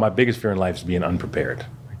 first of all, my biggest fear in life is being unprepared.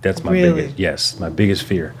 That's my my biggest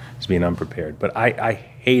fear is being unprepared. But I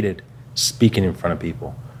hated speaking in front of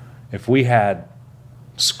people. If we had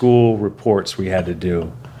school reports we had to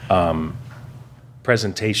do,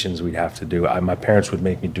 presentations we'd have to do, my parents would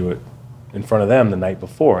make me do it in front of them the night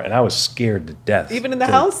before, and I was scared to death. Even in the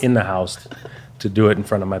house? In the house, to do it in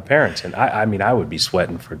front of my parents. And I would be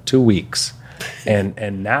sweating for 2 weeks.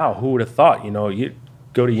 And now, who would have thought, you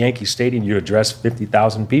go to Yankee Stadium, you address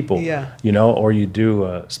 50,000 people, or you do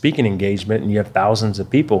a speaking engagement and you have thousands of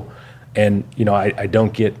people. And, I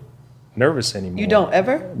don't get nervous anymore. You don't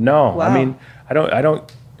ever? No. Wow. I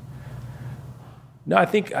don't. No, I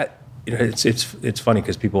think, it's funny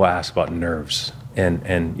because people ask about nerves.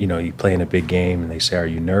 And you know, you play in a big game and they say, are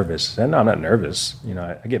you nervous? And no, I'm not nervous. You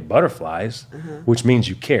know, I get butterflies, which means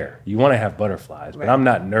you care. You want to have butterflies, but I'm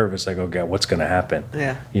not nervous. I go, God, what's going to happen?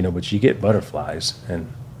 Yeah. You know, but you get butterflies,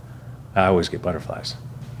 and I always get butterflies.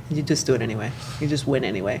 You just do it anyway. You just win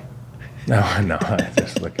anyway. No, I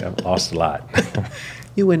just look, I've lost a lot.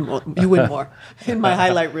 You win more. You win more. In my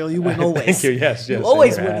highlight reel, you win always. Thank you. Yes. You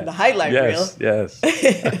always win in the highlight reel. Yes.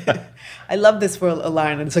 I love this for a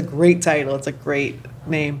line, and it's a great title. It's a great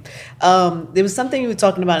name. There was something you were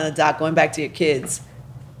talking about in the doc, going back to your kids,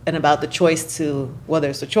 and about the choice to, whether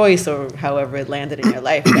it's a choice or however it landed in your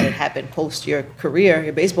life, that it happened post your career,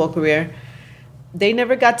 your baseball career. They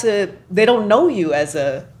never got to, they don't know you as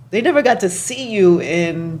a, they never got to see you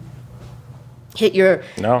in, hit your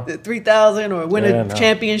 3,000 or win a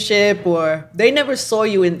championship, or they never saw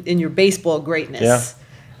you in your baseball greatness.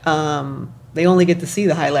 Yeah. They only get to see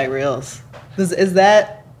the highlight reels. Is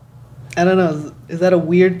that, I don't know, is that a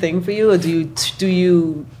weird thing for you? Or do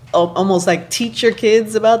you almost like teach your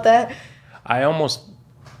kids about that? I almost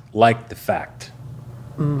like the fact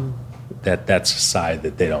that that's a side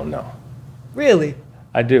that they don't know. Really?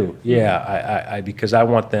 I do, yeah. I because I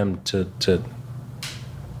want them to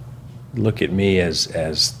look at me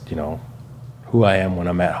as you know, who I am when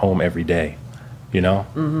I'm at home every day, you know,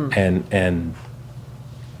 and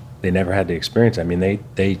they never had the experience. I mean,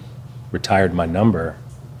 they retired my number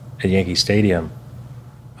at Yankee Stadium.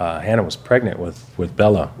 Hannah was pregnant with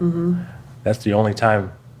Bella. That's the only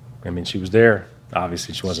time. I mean, she was there.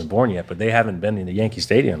 Obviously, she wasn't born yet, but they haven't been in the Yankee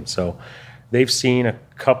Stadium, so they've seen a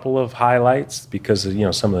couple of highlights because of, you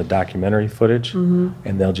know, some of the documentary footage, and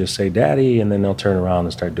they'll just say, "Daddy," and then they'll turn around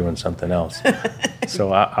and start doing something else.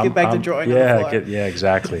 So I'm get back to drawing. Yeah,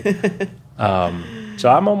 exactly. So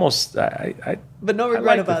I'm almost. But no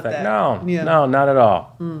regret about that. No, no, not at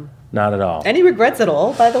all. Not at all. Any regrets at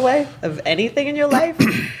all, by the way, of anything in your life?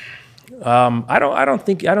 I don't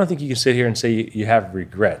think you can sit here and say you have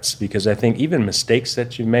regrets, because I think even mistakes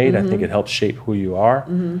that you made, I think it helps shape who you are.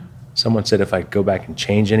 Someone said if I go back and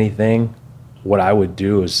change anything, what I would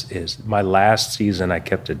do is my last season I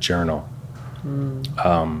kept a journal.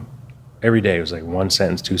 Every day it was like 1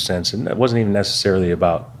 sentence, 2 sentences, and it wasn't even necessarily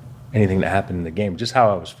about anything that happened in the game, just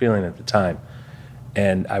how I was feeling at the time.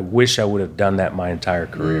 And I wish I would have done that my entire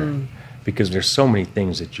career, because there's so many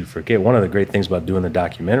things that you forget. One of the great things about doing the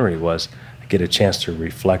documentary was I get a chance to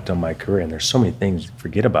reflect on my career, and there's so many things you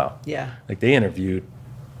forget about. Yeah. Like they interviewed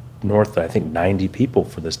north, I think, 90 people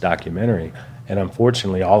for this documentary, and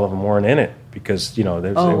unfortunately all of them weren't in it, because, you know,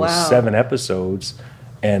 there was 7 episodes,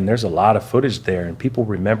 and there's a lot of footage there, and people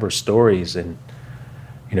remember stories, and,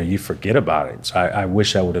 you know, you forget about it. So I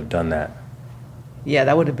wish I would have done that. Yeah,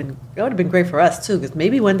 that would have been great for us too, because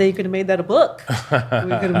maybe one day you could have made that a book. We could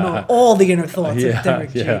have known all the inner thoughts of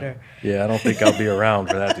Derek Jeter. Yeah, I don't think I'll be around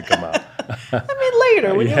for that to come out. I mean,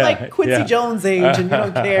 later, when you're like Quincy Jones age and you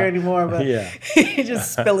don't care anymore, but you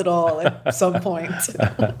just spill it all at some point.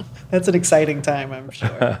 That's an exciting time, I'm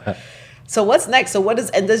sure. So what's next? So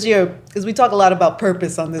because we talk a lot about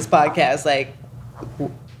purpose on this podcast, like,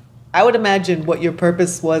 I would imagine what your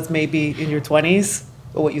purpose was maybe in your 20s,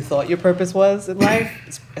 or what you thought your purpose was in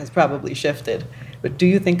life has probably shifted. But do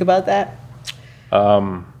you think about that?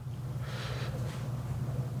 No,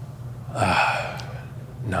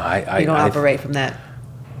 you don't operate from that.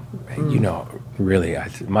 You know, really,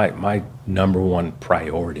 my number one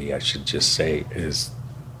priority, I should just say, is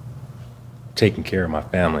taking care of my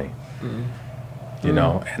family. You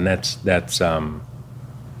know, and that's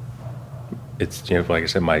it's, you know, like I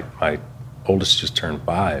said, my oldest just turned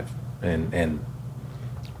 5, and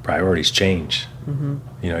priorities change. You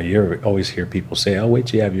know, you always hear people say, "Oh, wait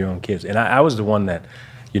till you have your own kids." And I was the one that,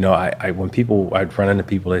 you know, I'd run into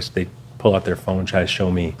people, they pull out their phone, try to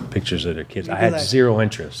show me pictures of their kids. I had zero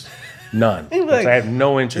interest, none. Like, I have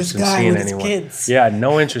no interest in seeing anyone. Kids. Yeah, I had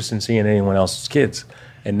no interest in seeing anyone else's kids.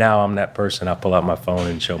 And now I'm that person. I pull out my phone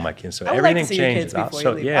and show my kids. So everything changes.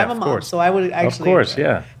 Yeah, I'm a mom, so I would actually. Of course,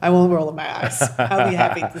 yeah. I won't roll my eyes. I'll be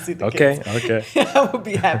happy to see the kids. Okay. I would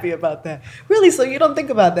be happy about that. Really? So you don't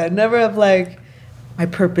think about that? Never have like my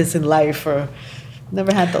purpose in life, or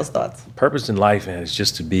never had those thoughts? Purpose in life is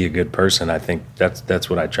just to be a good person. I think that's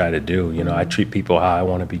what I try to do. You know, I treat people how I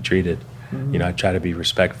want to be treated. You know, I try to be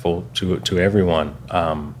respectful to everyone.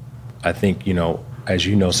 I think, you know, as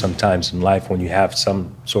you know, sometimes in life when you have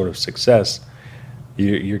some sort of success,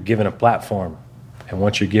 you're given a platform. And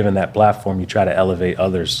once you're given that platform, you try to elevate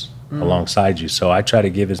others alongside you. So I try to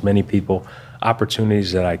give as many people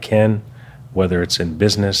opportunities that I can, whether it's in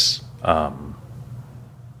business,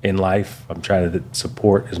 in life. I'm trying to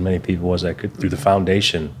support as many people as I could through the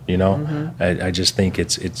foundation, you know. I just think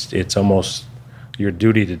it's almost your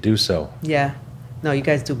duty to do so. Yeah. No, you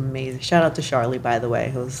guys do amazing. Shout out to Charlie, by the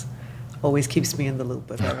way, who's always keeps me in the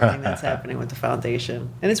loop of everything that's happening with the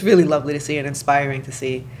foundation. And it's really lovely to see and inspiring to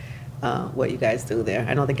see what you guys do there.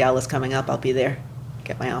 I know the gala's coming up. I'll be there.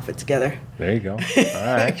 Get my outfit together. There you go. All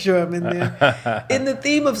right. Make sure I'm in there. In the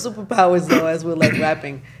theme of superpowers, though, as we're like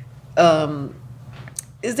wrapping,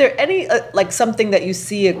 is there any like something that you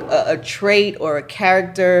see a trait or a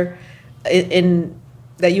character in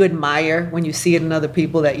that you admire when you see it in other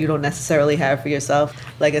people that you don't necessarily have for yourself?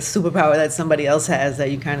 Like a superpower that somebody else has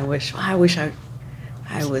that you kind of wish, I wish I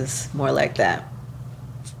was more like that.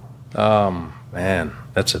 Man,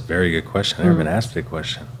 that's a very good question. I've never been asked that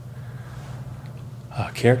question.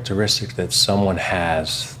 A characteristic that someone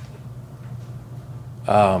has.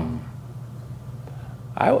 I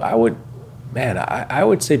would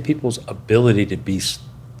say people's ability to be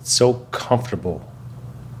so comfortable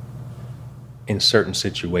in certain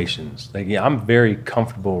situations. Like, yeah, I'm very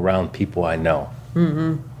comfortable around people I know.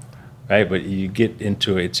 Mm-hmm. Right? But you get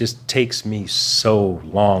into it just takes me so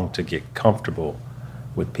long to get comfortable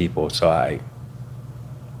with people. So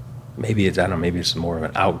maybe it's more of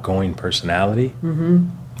an outgoing personality. Mm-hmm.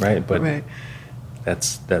 Right? But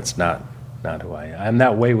that's not who I am. I'm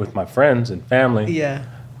that way with my friends and family. Yeah.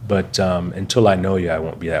 But until I know you, I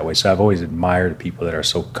won't be that way. So I've always admired people that are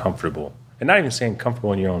so comfortable. And not even saying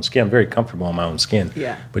comfortable in your own skin. I'm very comfortable in my own skin.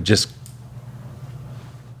 Yeah. But just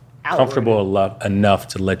comfortable enough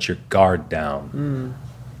to let your guard down.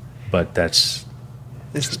 But that's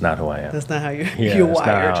just not who I am. That's not how you're that's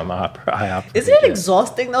wired. Not how I operate. Isn't it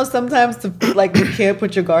exhausting, though, sometimes to, like, you can't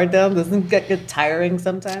put your guard down? Doesn't it get tiring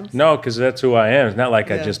sometimes? No, because that's who I am. It's not like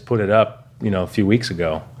I just put it up, a few weeks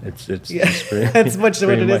ago. It's pretty, that's much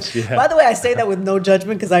what it is. Yeah. By the way, I say that with no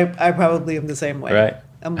judgment because I probably am the same way. Right.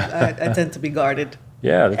 I tend to be guarded.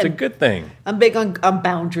 Yeah, that's a good thing. I'm big on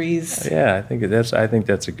boundaries. Yeah, I think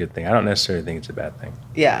that's a good thing. I don't necessarily think it's a bad thing.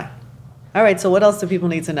 Yeah. All right. So what else do people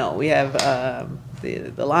need to know? We have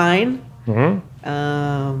the line.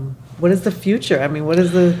 Mm-hmm. What is the future? I mean, what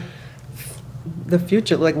is the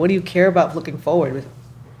future? Like, what do you care about looking forward?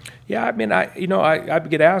 Yeah, I mean, I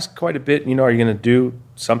get asked quite a bit. Are you going to do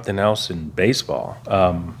something else in baseball?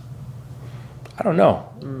 I don't know.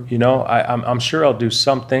 I'm sure I'll do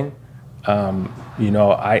something.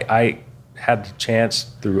 I had the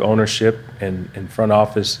chance through ownership and front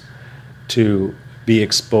office to be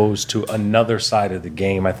exposed to another side of the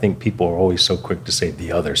game. I think people are always so quick to say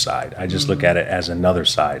the other side. I just look at it as another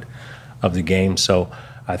side of the game. So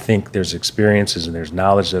I think there's experiences and there's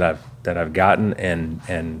knowledge that I've gotten,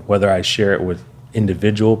 and whether I share it with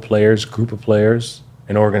individual players, group of players,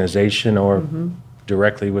 an organization, or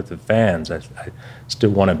directly with the fans, I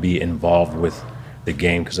still want to be involved with the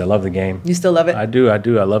game because I love the game. You still love it? I do. I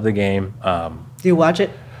love the game. Do you watch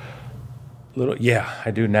it? Yeah,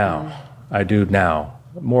 I do now. I do now.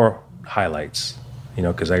 More highlights,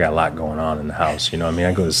 because I got a lot going on in the house. I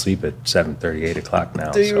go to sleep at 7:30, 8 o'clock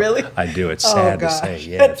now. Do you really? I do. It's sad to say.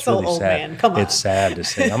 Yeah, That's it's so really old, sad. man. Come on. It's sad to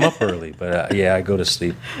say. I'm up early, but I go to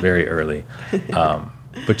sleep very early.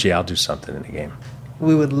 But yeah, I'll do something in the game.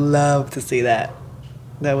 We would love to see that.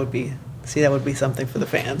 That would be something for the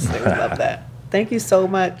fans. They would love that. Thank you so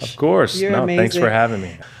much. Of course. You're amazing. Thanks for having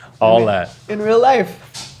me. All that. In real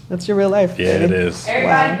life. That's your real life. Yeah, it is.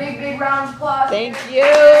 Everybody, big round of applause. Thank you.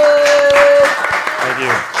 Thank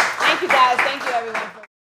you. Thank you, guys. Thank you, everyone.